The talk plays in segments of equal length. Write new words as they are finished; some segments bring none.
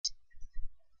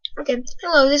Okay,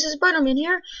 hello, this is Butterman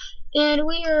here, and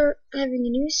we are having a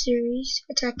new series,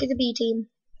 Attack of the B-Team.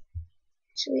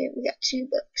 So we got two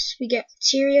books. We got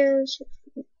Cheerios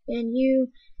and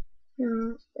you.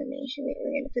 We're gonna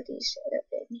put these up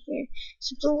in here.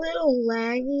 So it's a little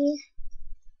laggy,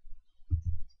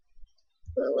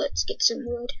 but let's get some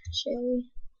wood, shall we?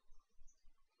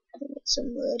 Get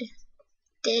some wood.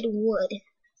 Dead wood.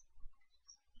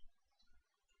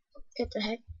 What the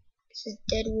heck? This is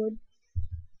dead wood.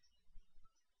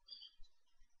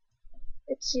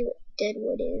 Let's see what dead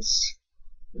wood is.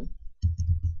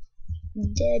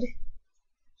 Dead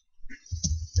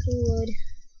wood.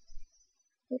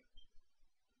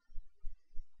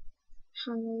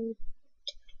 Hallowed.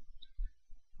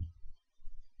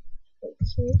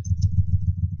 Okay.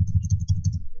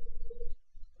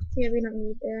 Yeah, we don't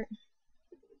need that.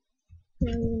 I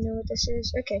don't even know what this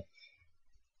is. Okay.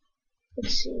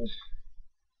 Let's see.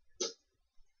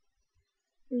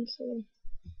 Okay.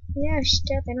 Yeah,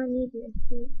 step. I don't need you.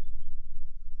 Give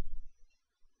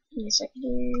me a second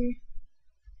here.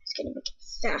 It's gonna make it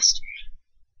faster.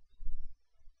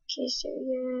 Okay, so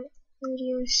yeah,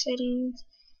 radio settings,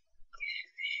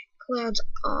 clouds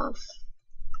off.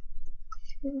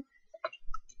 Okay,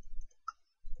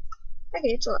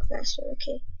 it's a lot faster.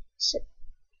 Okay, so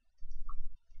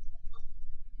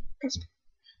that's.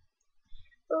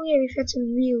 Oh yeah, we've got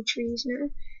some real trees now.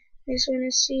 I just want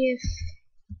to see if,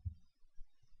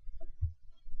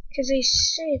 because they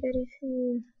say that if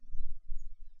you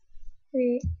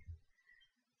wait,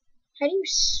 how do you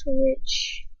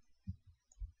switch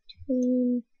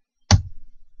between?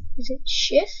 Is it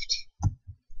shift?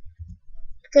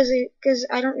 Because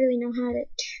I don't really know how to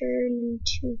turn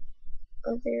into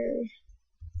other.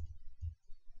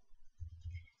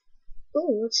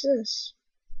 Ooh, what's this?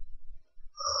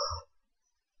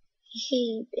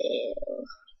 Hey, Bill.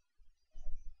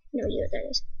 No idea what that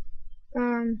is.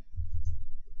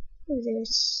 Ooh,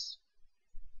 there's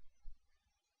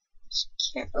a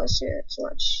cat. Oh, so let's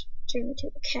watch turn into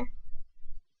a cat.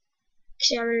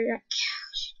 Cause I already got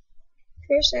cows.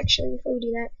 First, actually, before we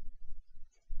do that,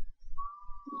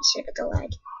 let's check out the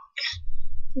lag.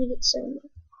 Let me get some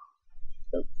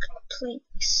oak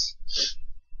planks.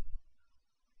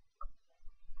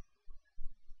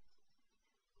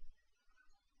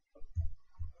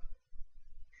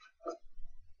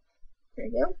 There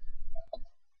we go.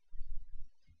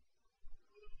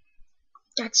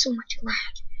 That's so much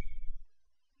lag.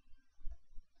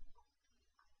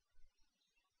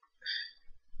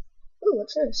 Ooh,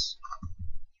 what's this?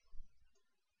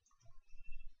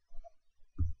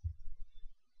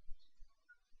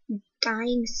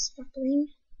 Dying sapling?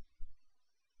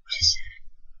 What is that?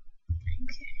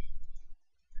 Okay.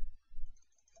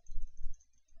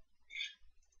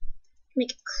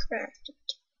 Make a crafting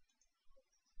table.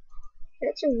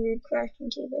 That's a weird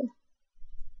crafting table.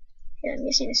 Yeah, I'm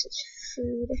guessing this is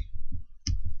food.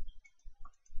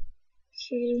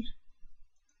 Okay.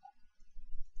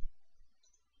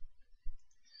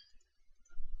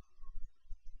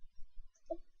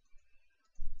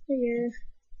 Yeah.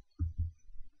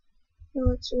 Now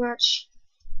let's watch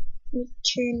me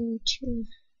turn into.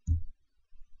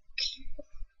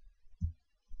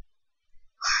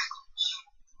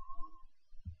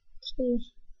 Okay.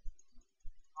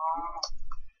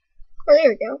 Oh, there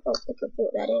we go. Oh, look at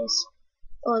what that is.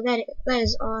 Oh, that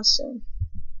is awesome.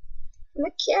 I'm a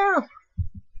cow.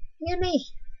 Look at me.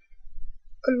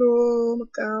 Hello, I'm a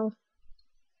cow.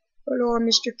 Hello,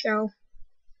 Mr. Cow.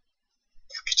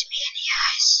 Look at me in the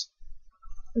eyes.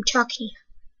 I'm talking to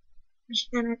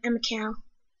you. I'm a cow.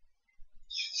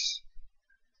 Yes.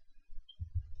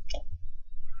 Okay.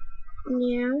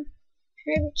 Now,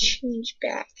 how do we change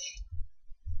back?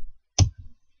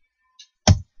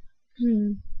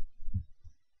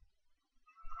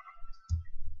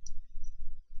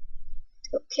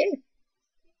 Okay.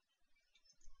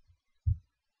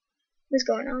 What's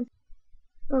going on?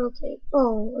 Okay.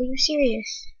 Oh, are you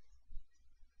serious?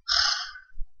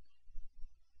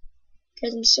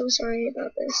 Guys, I'm so sorry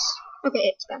about this.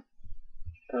 Okay, it's back.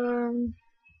 So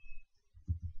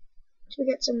we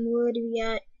got some wood. We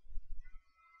got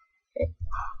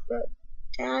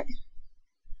that.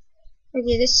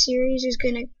 Okay, this series is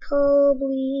gonna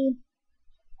probably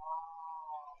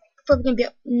gonna be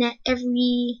up net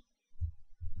every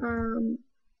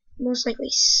most likely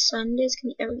Sunday. It's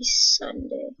gonna be every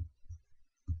Sunday.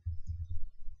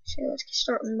 So let's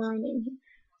start mining.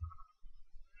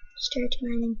 Start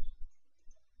mining.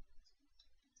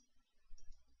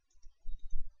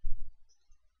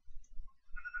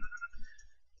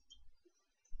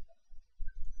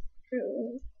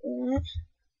 That.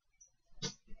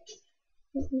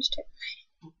 Let me start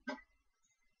mining.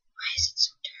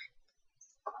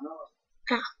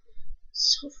 Ah,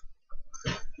 so.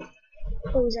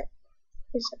 What was that?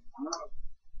 What was that?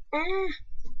 Ah!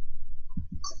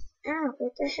 Ah!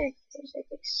 What the heck? There's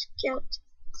like a skeleton.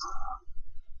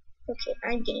 Okay,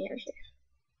 I'm getting out of here.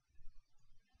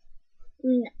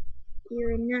 No,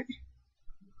 you're not.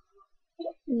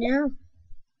 No.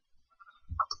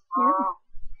 No.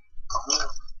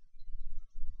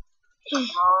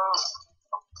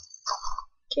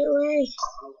 Get away.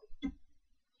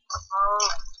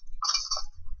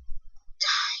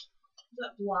 Die. Is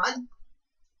that blood?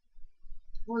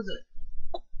 What was it?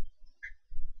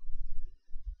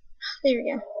 There we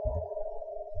go.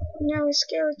 Now a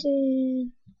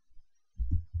skeleton.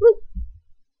 Woo.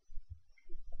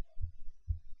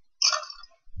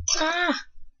 Ah!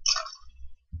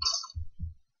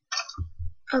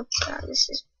 Oh god, this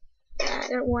is bad. I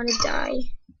don't want to die.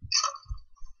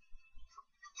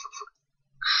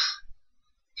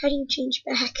 How do you change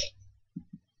back?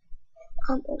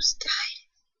 Almost died.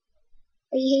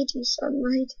 I hate you,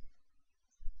 sunlight.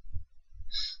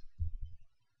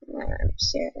 I'm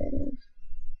sad.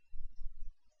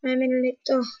 I'm in a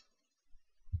little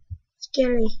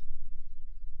skelly.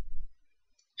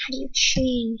 How do you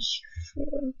change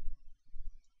for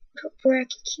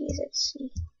bracket keys? Let's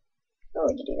see. Oh, I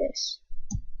can do this.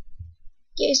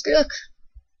 Yes, look.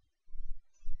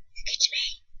 Look at me.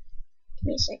 Give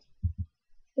me a second.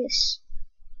 This.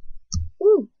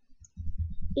 Ooh.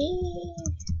 Yeah.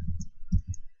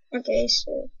 Okay,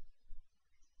 so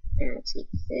let's eat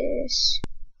this.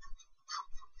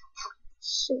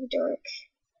 So dark.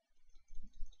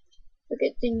 The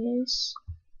good thing is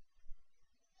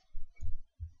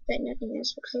that nothing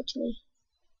else will catch me.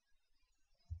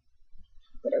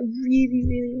 But I really,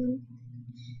 really want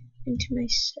into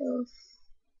myself.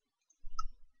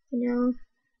 You know?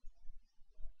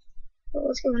 But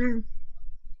what's going on?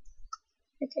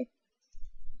 Okay.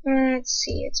 Let's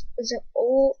see. Was it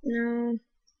old? No.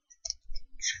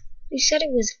 You said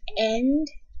it was end?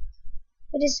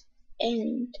 What is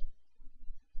end?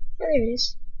 Oh, there it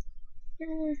is.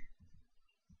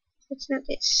 It's not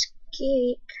the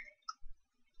escape.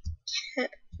 Tab,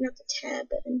 not the tab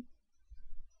button.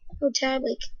 Oh, tab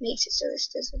like makes it so this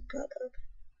doesn't pop up.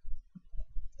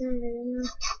 I don't really know.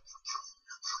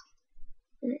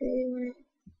 I don't really want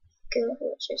to go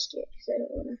for it just yet because I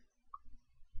don't want to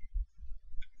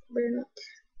burn up.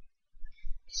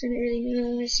 Because I don't really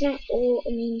know. It's not old. I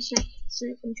mean, it's not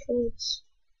controlled. It's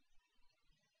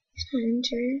not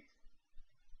enter.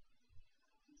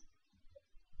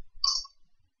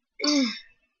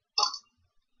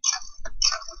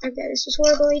 Okay, this is a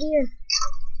horrible idea.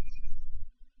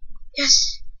 Yes.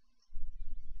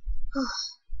 Oh.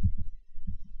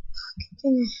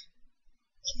 Okay.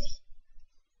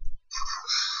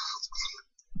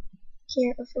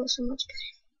 Yeah, I feel so much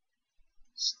better.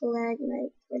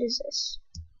 Stalagmite. What is this?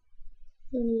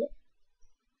 Don't need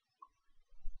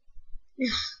it.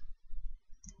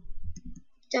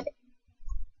 Stop it.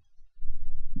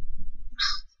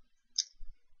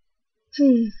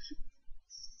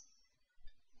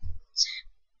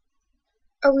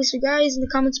 So guys, in the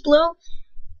comments below,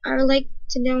 I would like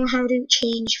to know how to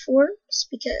change forms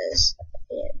because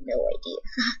I have no idea.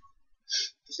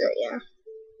 So yeah.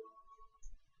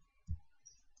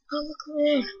 Oh, look over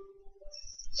there.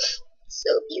 So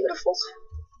beautiful.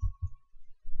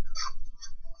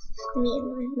 Me and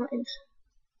my mutton.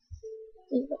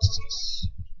 What's this?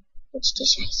 What's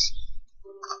this I see?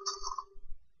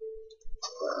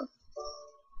 Wow.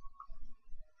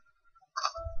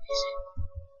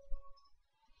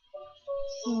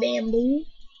 Bamboo.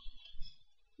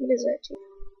 What does that do?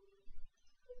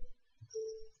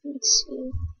 Let's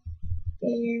see.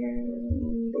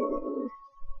 Bamboo.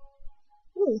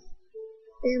 Ooh.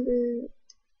 Bamboo.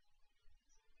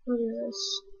 What is this?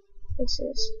 What's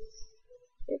this?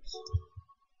 Oops.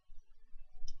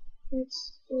 What's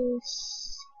this?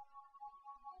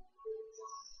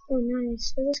 Oh, nice.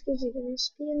 So this gives you the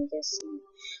recipe, I'm guessing.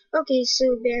 Okay, so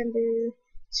bamboo.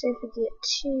 So if we get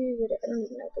two, what I don't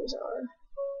even know what those are.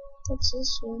 What's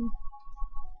this one?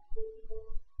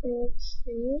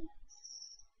 Okay.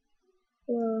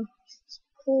 Well,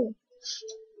 cool.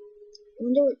 I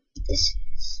wonder what this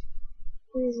is.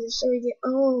 What is this? So we get,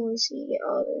 oh, I see, you get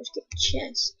all those, get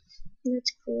chests.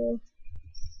 That's cool.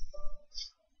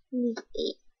 We need 8.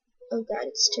 Oh god,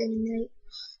 it's turning night.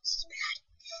 This is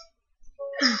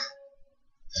bad.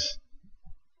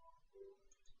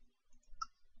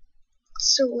 It's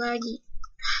so laggy.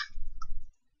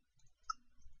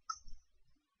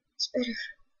 It's better.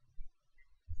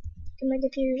 My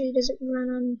computer usually doesn't run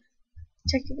on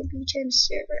technical BGM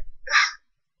server.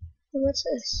 What's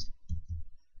this?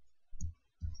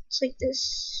 It's like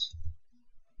this.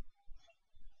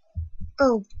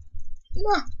 Oh,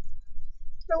 no,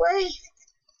 get away.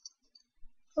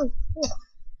 Oh, oh.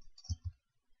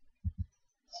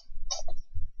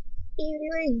 What are you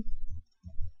doing?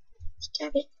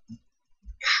 Stab it.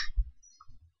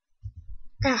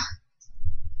 Ah.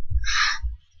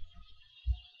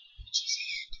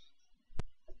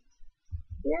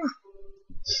 No.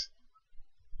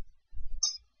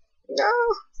 No.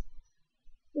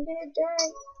 I'm gonna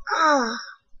die. Ah.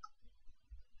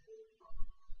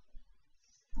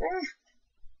 Ah.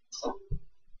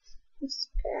 This is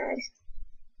bad.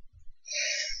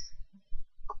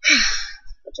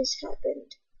 What just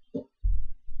happened?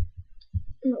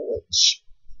 I'm a witch.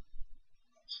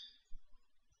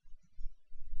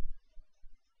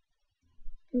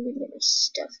 I'm gonna get my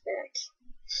stuff back.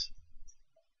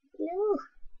 No.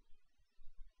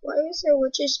 Why is there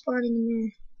witches spawning in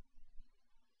there?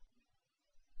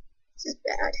 This is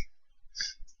bad.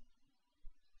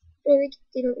 Really,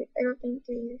 I don't think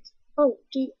they. Oh,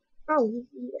 do you? Oh,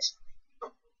 yes.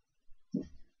 He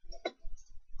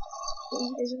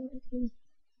doesn't like me.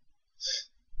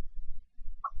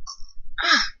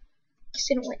 Ah, guess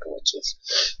I don't like witches.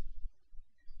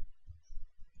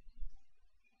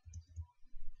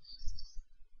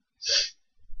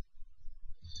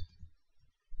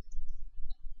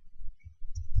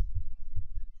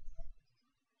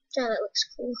 Oh, that looks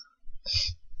cool.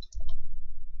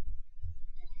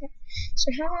 So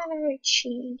how do I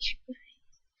change?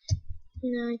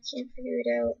 No, I can't figure it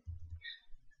out.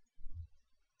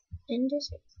 End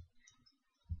is it?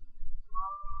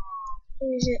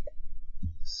 Where is it?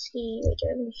 Let's see, wait, do I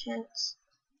have any hats?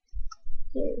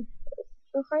 Here.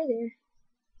 Oh, hi there.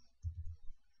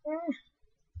 Ah,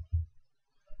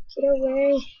 get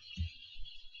away.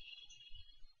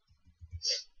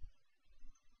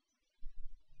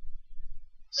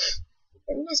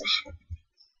 Everyone has a hat.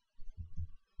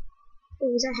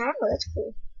 Oh, is that a hat? Oh, that's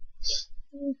cool.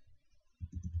 Oh my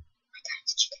god,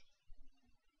 it's a chicken.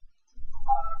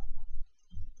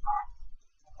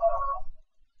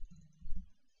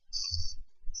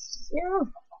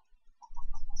 No!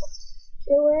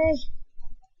 Get away.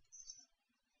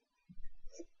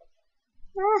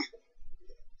 Ah!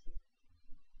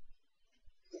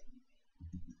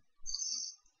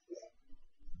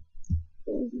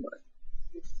 Oh my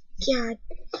god.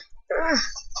 Ah!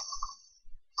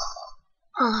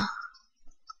 Ah!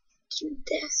 Do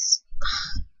this.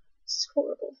 Ah, this is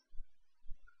horrible.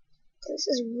 This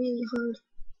is really hard.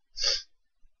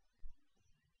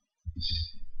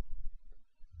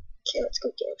 Okay, let's go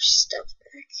get our stuff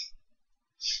back.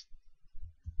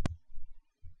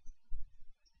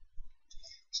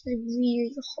 This is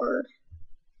really hard.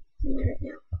 Right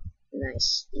now.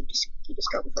 Nice. You just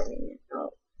got in front of me.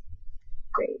 Oh,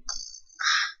 great.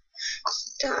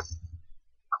 Stop.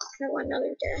 I don't want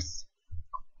another death.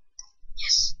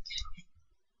 Yes.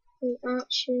 The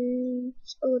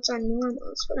options. Oh, it's on normal.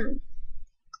 Let's put on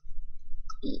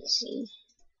easy.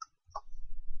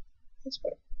 Let's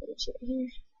put easy right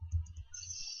here.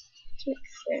 Let's make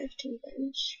crafting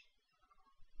bench.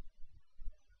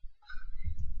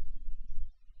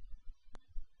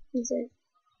 Is it?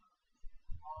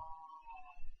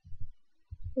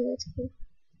 Oh, that's cool.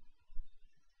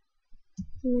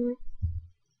 No.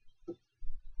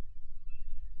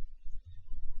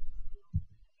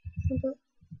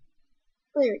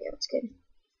 Oh, there we go. It's good.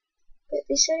 But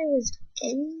they said it was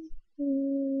N.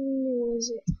 Or was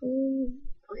it home?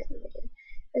 I have no idea.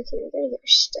 Okay, we gotta get our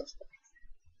stuff back.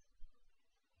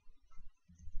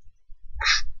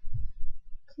 Ah,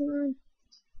 come on.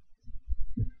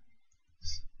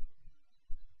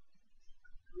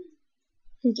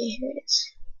 Okay, here it is.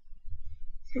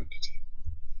 Found it.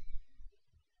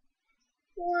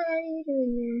 What are you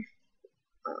doing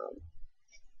there?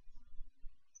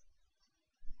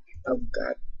 Oh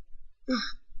god. Ah,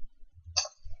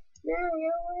 no,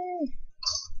 get away.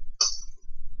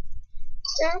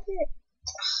 Stop it.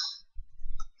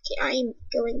 Okay, I am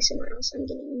going somewhere else. I'm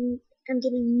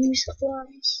getting new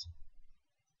supplies.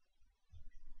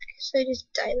 So I just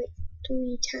died like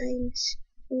 3 times.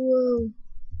 Whoa.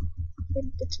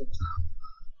 That's a lot.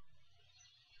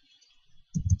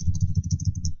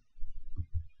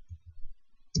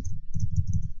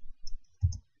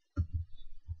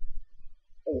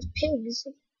 Those pigs.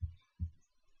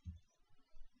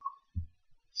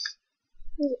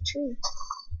 Is it true?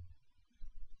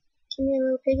 Come here,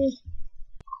 little piggy.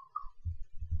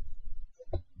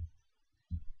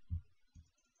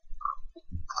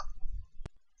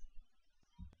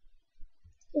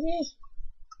 Piggy.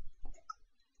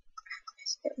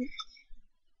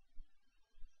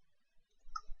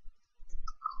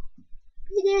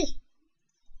 Piggy.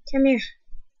 Come here.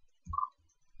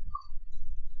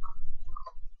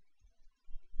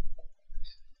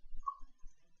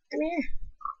 Come here.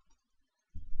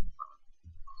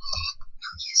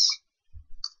 Oh, yes.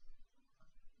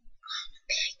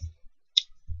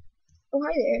 Oh,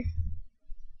 hi there.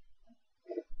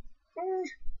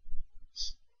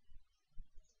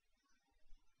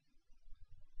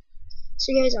 So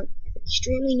guys, I'm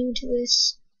extremely new to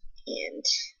this, and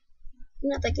I'm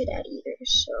not that good at it either,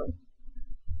 so,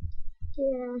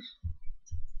 yeah.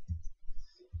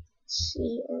 Let's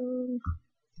see, get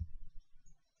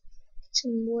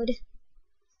some wood.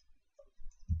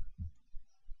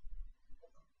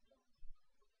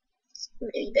 It's a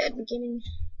really bad beginning.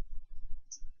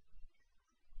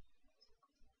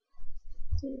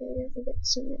 Get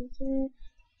some of that.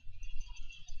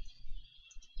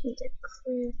 Get that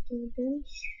crafting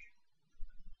bench.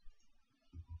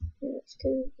 Let's go,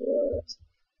 let's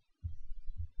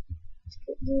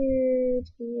get here,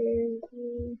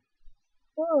 here.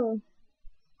 Whoa,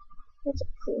 that's a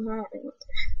cool hat. I want that.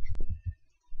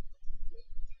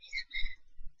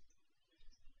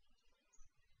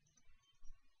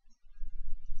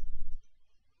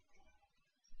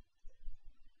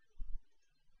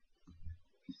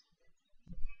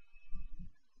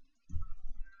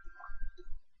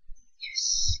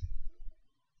 Yes.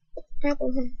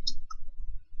 Apple hat.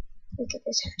 Look at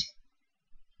this hat.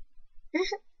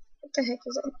 What the heck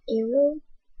is that? An arrow?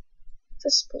 Is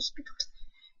this supposed to be called?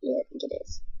 Yeah, I think it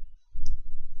is.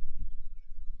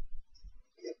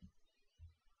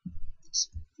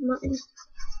 Mutton.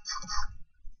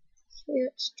 Okay,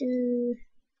 let's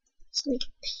make a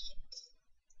pig.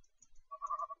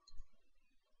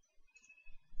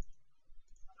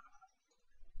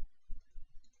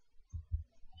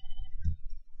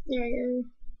 There I go.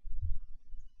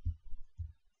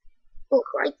 Oh,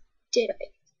 why did I?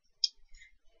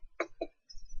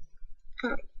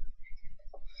 Alright.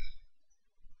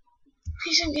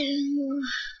 Please, I'm getting more.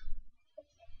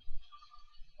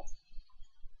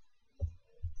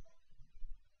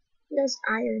 That's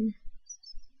iron.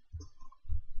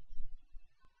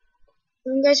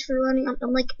 And guys, for running,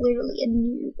 I'm like literally a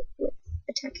noob with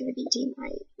Attack of the B team. I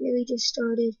really just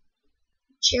started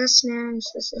just now,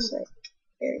 so this is like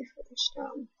very first.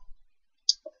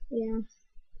 Yeah.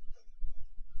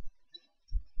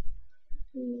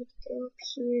 Let's go up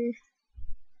here.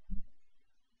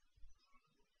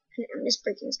 And I'm just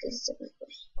breaking this because it's in my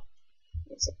way.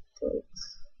 It's a broke.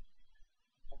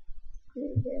 There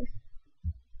we go.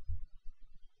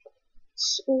 It's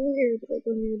so weird, like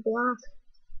when you're block.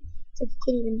 It's like you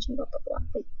can't even jump up a block,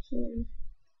 but you can.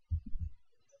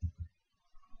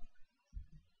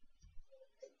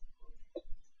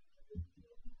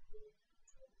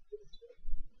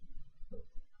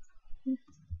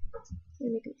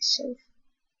 I'm making myself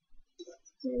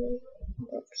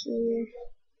up here.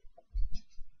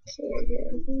 Okay, there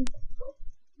we go.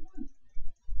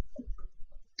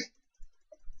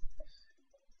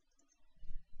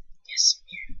 Yes, I'm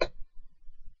here.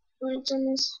 When it's on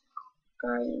this,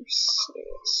 are you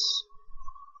serious?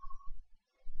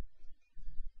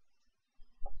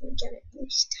 We got it.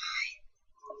 Let's die.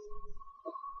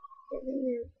 Get in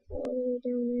there, all the way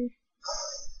down there.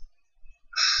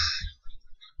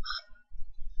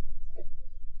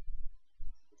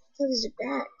 Oh, there's a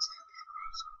bat.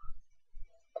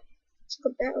 Let's go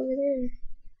bat over there.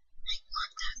 I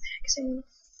want that bat because I want to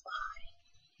fly.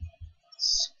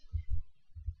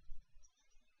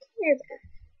 Come here, bat.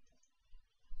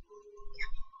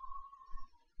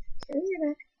 Come here,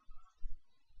 bat.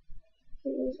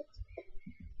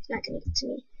 It's not gonna get to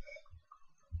me.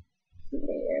 Maybe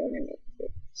I want to make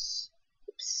this.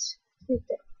 Oops. Make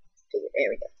that bigger. There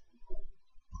we go.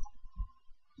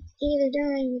 Either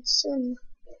dying, it's sun.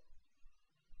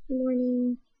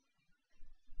 Morning.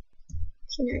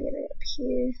 Okay, now I get it up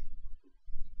here.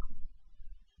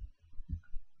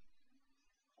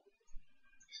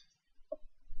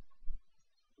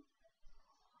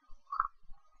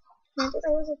 I thought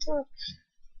that was a top.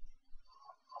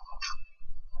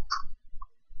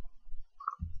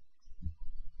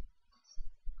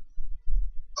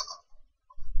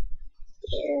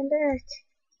 Yeah, I'm back.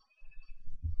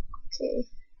 Okay.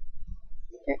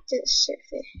 Back to the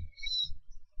surface.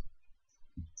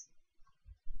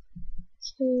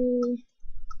 Okay.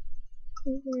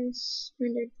 Yes.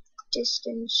 Render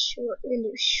distance short. We're gonna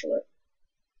do short.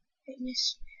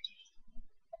 Brightness.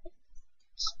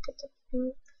 Let's put the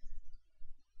up.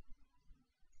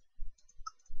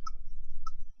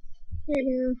 There we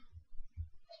go.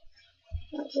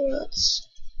 Okay, let's.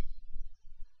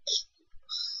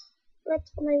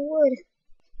 What's my wood?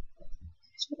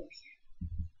 There's more here.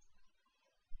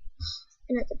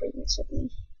 I'm not the brightness with me.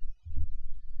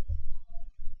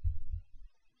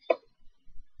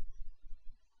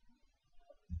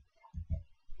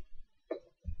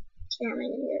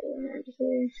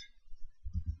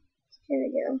 There we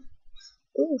go.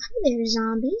 Ooh, hi there,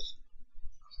 zombie.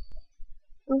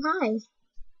 Oh, hi. Get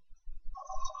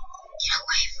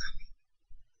away from me.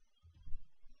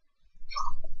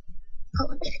 Oh,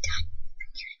 I'm gonna die.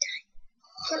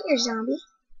 Come here, zombie.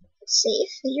 It's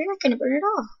safe. You're not gonna burn at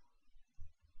all.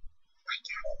 Oh my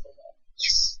god.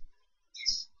 Yes.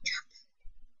 Yes. Drop.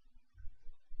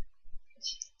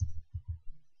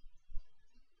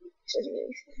 This is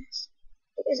really fast.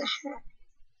 Look, there's a hat.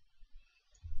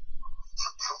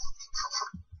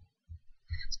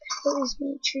 Those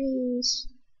mean trees.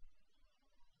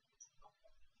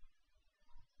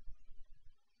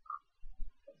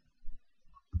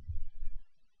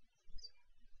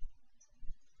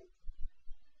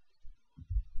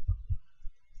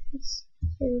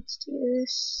 Let's do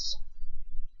this.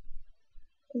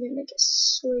 I'm gonna make a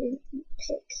sword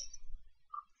pick.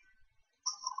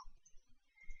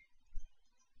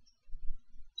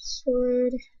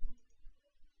 Sword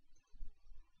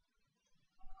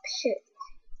pick.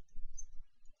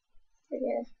 There we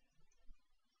go.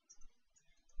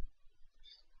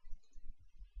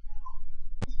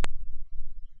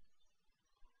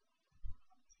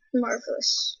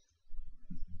 Marvelous.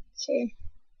 Okay.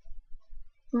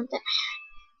 I want that.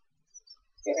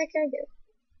 Where'd that guy go?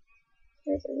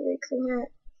 That's a really cool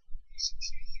hat.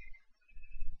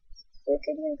 Where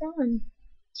could he have gone?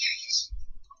 There he is.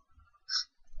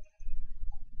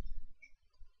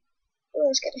 Oh,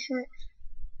 it's got a hat.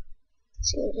 Let's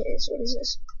see what it is. What is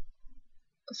this?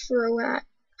 A fur hat.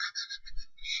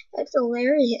 That's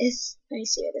hilarious. Let me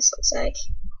see what this looks like.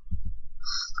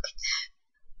 Oh, look at that.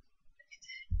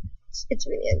 It's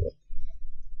really ugly.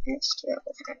 Let's do that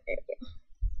with hat. There we go.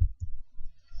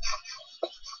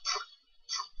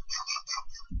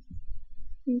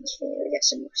 Okay, we got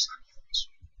some more zombie flesh.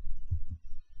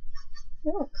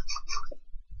 Look.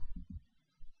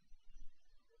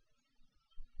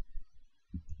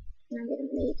 And I'm gonna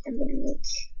make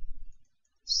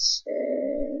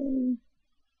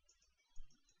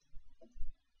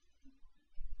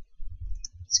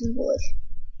some wood.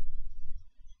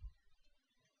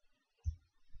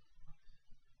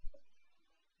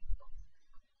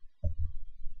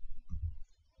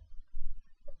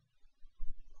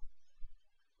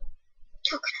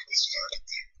 Coconut is filled up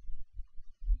there.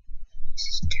 This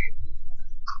is dirt.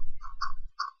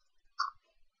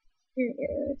 There we go,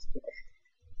 let's do that.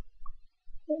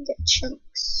 We'll get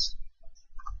chunks.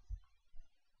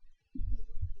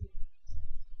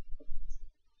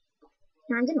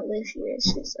 Now I'm gonna live here.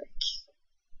 This is like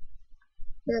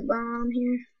the bomb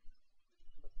here.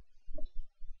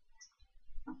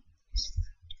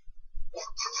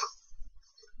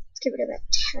 Let's get rid of that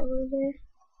tower there.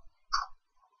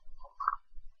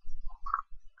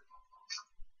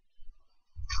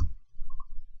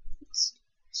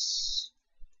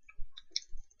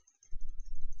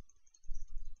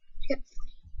 Yep.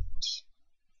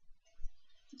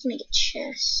 Let's make a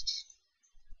chest.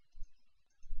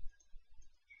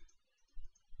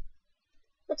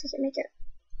 Let's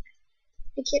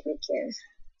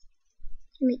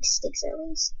make sticks at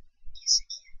least. Yes, I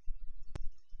can.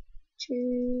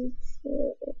 2,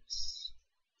 4,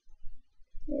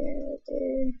 yeah, right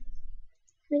there.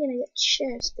 I'm gonna get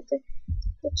chest, but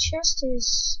the chest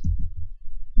is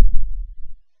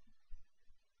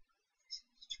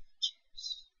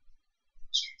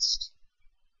chest.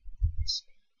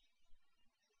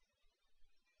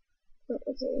 But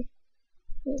okay,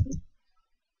 maybe.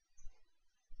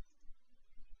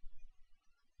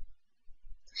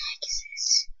 What the heck is this?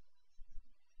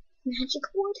 Magic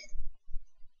wood?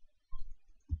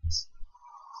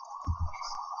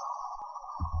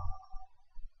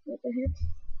 What the heck?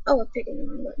 Oh, I'm picking the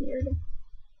wrong button here.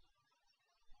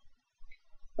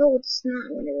 Oh, it's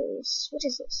not one of those. What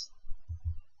is this?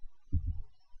 I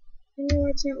don't know why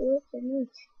it's not working.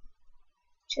 Look.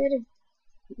 Try to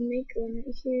make one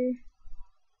right here.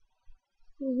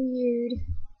 Weird.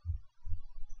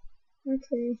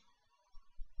 Okay.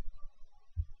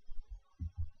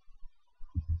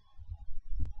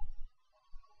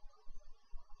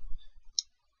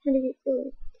 How do you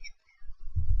go?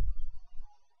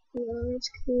 Oh, that's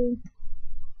cool.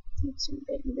 Get some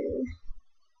bamboo.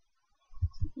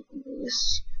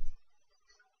 Yes.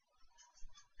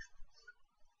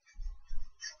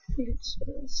 Here's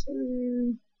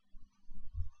some.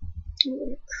 I'm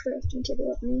gonna crafting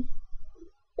table up me.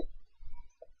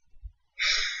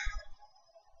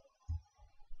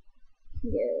 Go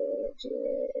to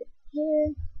it here.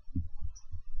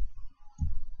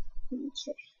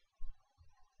 Okay.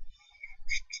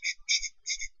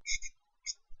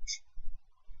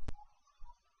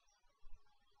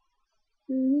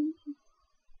 Mhm.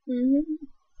 Mhm.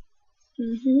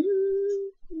 Mhm.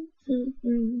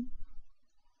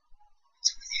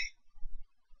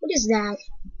 is that?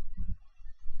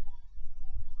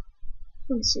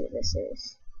 Let me see what this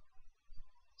is.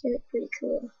 They look pretty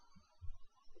cool.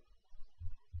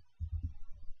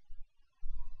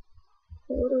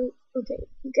 What do we, okay,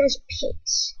 you guys are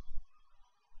pigs.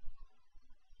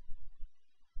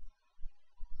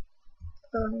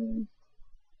 Ooh,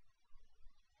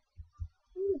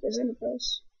 there's any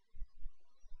place.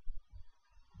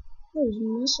 Oh, there's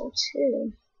muscle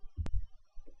too.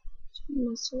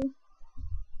 Muscle.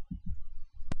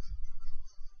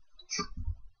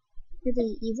 Are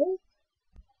they evil?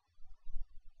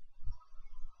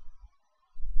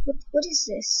 What is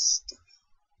this stuff?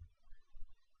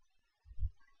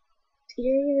 They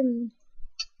don't even.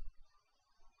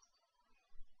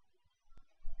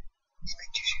 These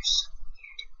creatures are so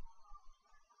weird.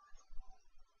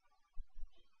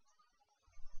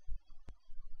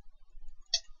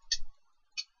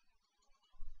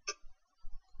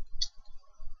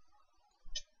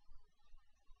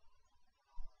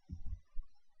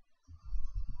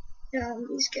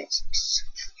 These guys look so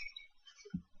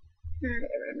weird.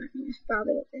 Whatever, I'm not gonna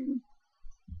bother with them.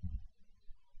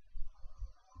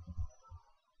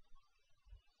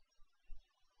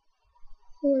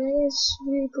 Oh, that is a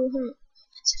really cool hat.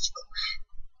 That's such a cool hat.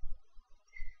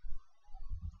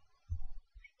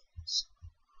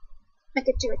 I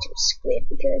could do it to a squid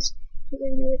because I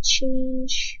really know it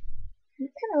change. I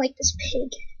kind of like this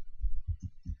pig.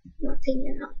 I'm not taking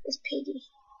it off this piggy.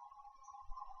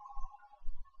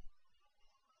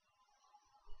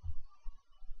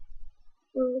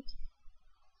 Oh, this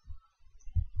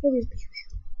baby.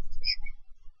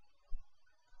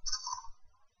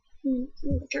 Oh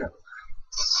my god.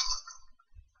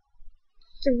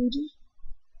 30. So many.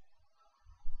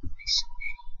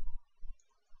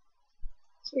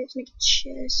 Okay, let's make a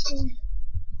chest.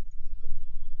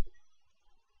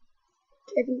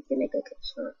 I think we can make like a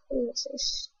pot. Oh, what's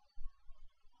this?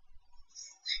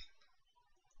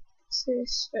 What's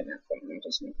this? Oh, nothing. I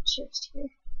just make a chest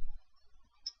here.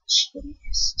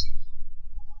 Chest.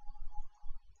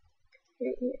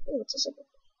 Right here. Oh, what's this? Like a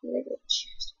regular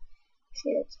chest.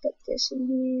 Okay, let's put this in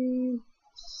here.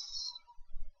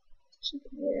 Keep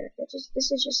it there.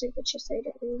 This is just like the chest I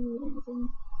don't really need anything.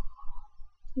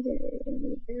 We don't really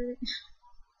need that.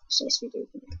 So yes, we do. We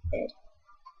can make a bed.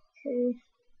 Okay.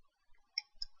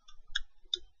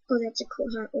 Oh, that's a cool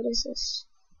hat. What is this?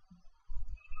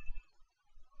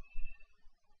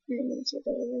 I don't even see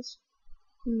what that is.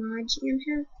 Mod jam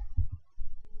hat.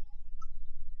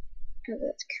 Oh,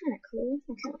 that's kind of cool.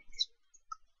 I kind of like this one.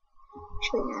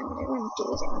 Actually, no, what I want to do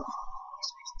is I want to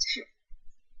customize its hat.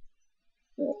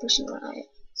 We'll personalize.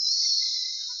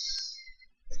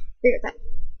 Be right back.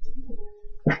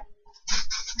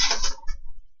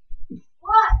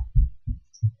 What?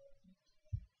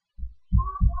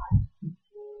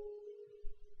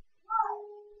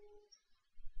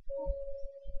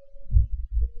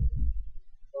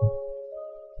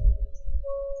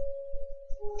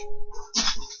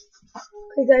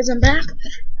 Okay, guys, I'm back.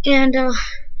 And,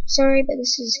 sorry, but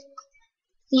this is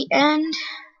the end.